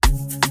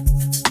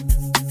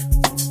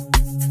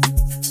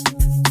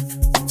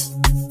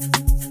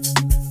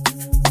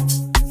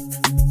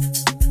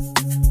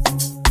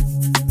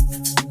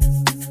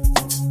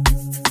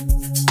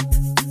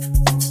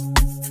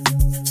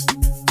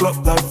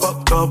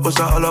up, we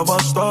zijn allemaal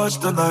stars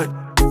tonight.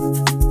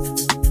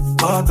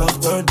 Maandag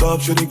turned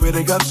up, shit, ik weet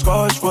ik heb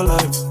scars for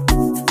life.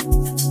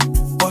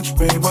 Much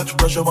pain, much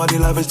pressure, maar die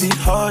life is niet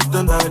hard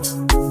tonight.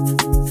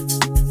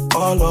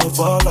 All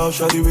love,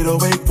 shawty, we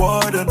don't make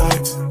war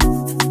tonight.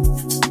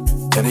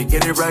 And they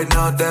get it right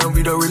now, damn,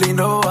 we don't really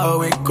know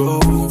how it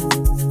goes.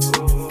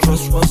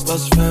 Trust once,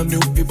 that's fam, new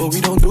people, we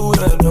don't do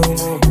that no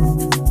more.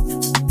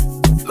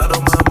 Lot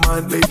on my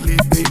mind lately,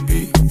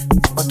 baby.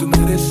 Maar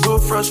toen is so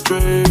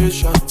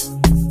frustration,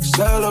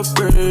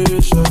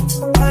 celebration.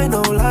 I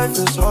know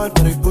life is hard,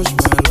 but ik push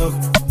my luck.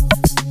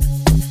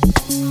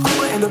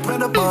 I'm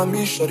independent,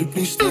 mommy, shawty,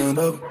 please stand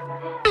up.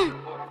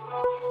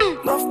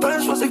 Enough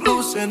times was ik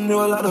losing, nu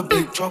al aan een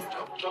big drop.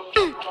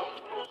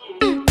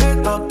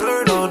 Ain't no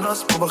turn on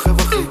us, maar we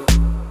geven geen.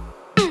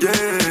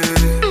 Yeah.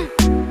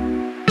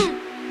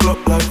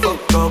 Klop like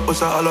fucked up, we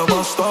zijn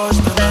allemaal stars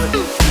tonight.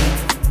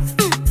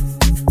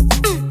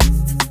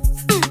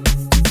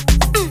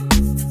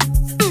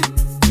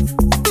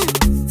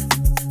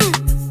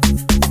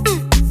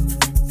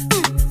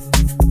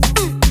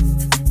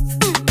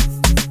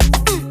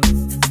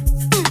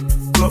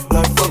 Klop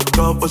like fucked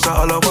up, we zijn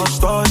allemaal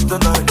stars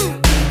tonight.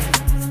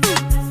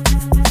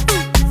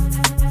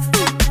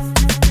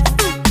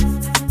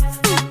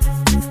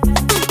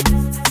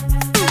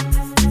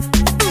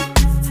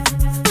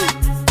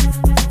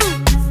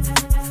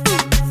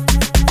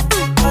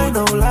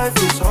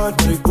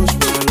 But ik push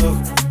my luck.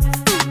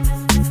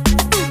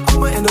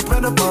 I'm an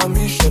independent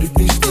mommy, shawty,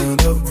 please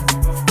stand up.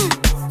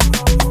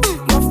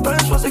 Enough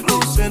times was ik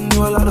losing, nu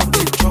al aan een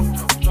big drop.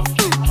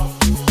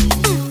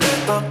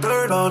 Ain't no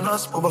turn on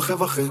us, maar we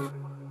geven geen.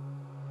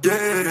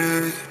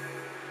 Yeah.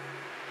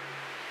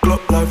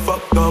 Klop like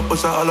fucked up, we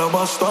zijn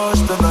allemaal stars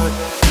tonight.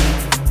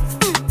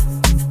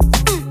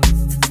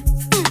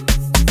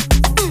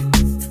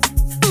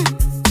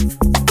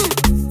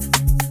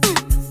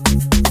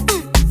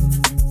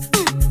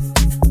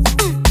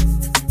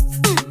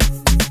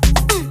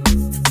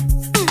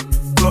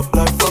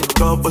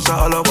 We zijn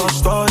allemaal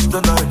stars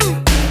tonight.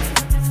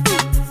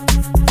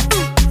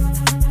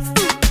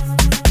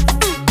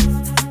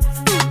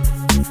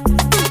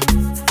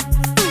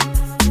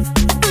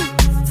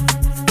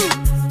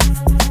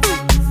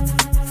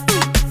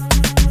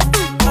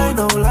 I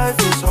know life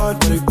is hard,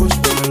 but ik push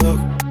my luck.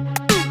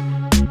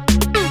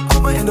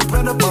 I'm an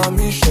independent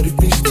mommy, shawty,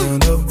 please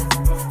stand up.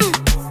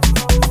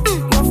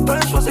 Enough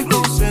times was ik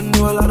losing,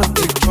 nu al aan een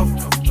big drop.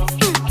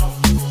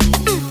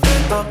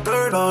 Ain't no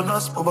turn on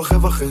us, maar we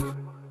geven geen.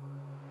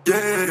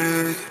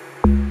 Yeah.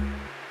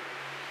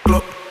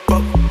 Klop,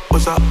 klop, we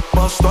zijn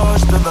allemaal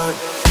stars tonight.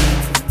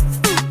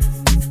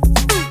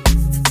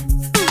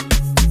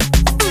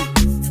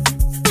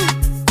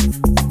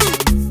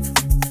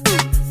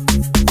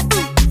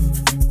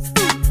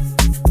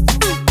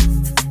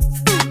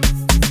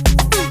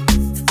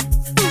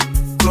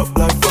 Klop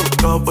like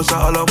fucked up, we zijn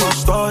allemaal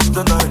stars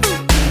tonight.